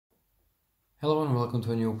Hello and welcome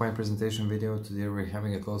to a new pipe presentation video. Today we're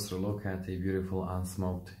having a closer look at a beautiful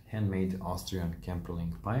unsmoked handmade Austrian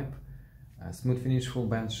Kemperling pipe. A smooth finish full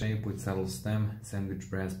band shape with saddle stem, sandwich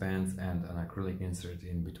brass bands and an acrylic insert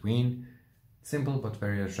in between. Simple but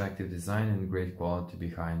very attractive design and great quality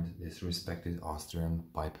behind this respected Austrian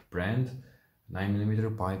pipe brand.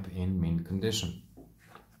 9mm pipe in mint condition.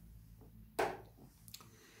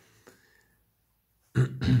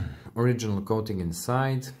 Original coating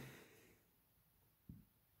inside.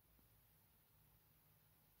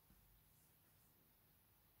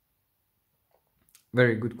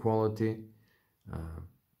 Very good quality,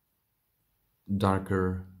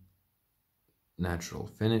 darker natural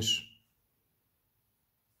finish.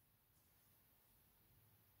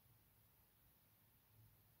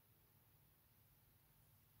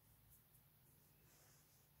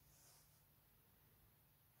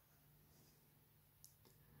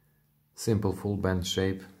 Simple full band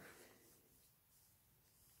shape.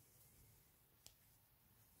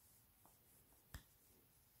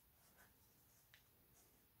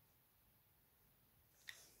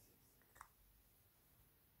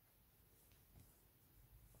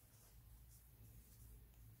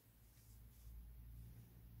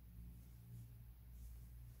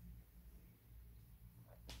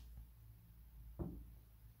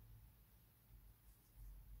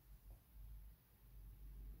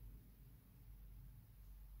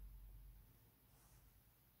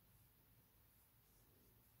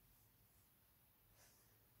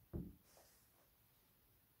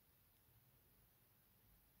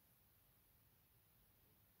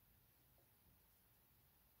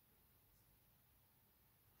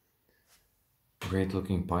 Great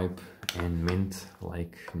looking pipe in mint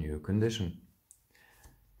like new condition.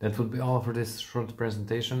 That would be all for this short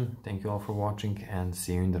presentation. Thank you all for watching and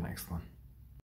see you in the next one.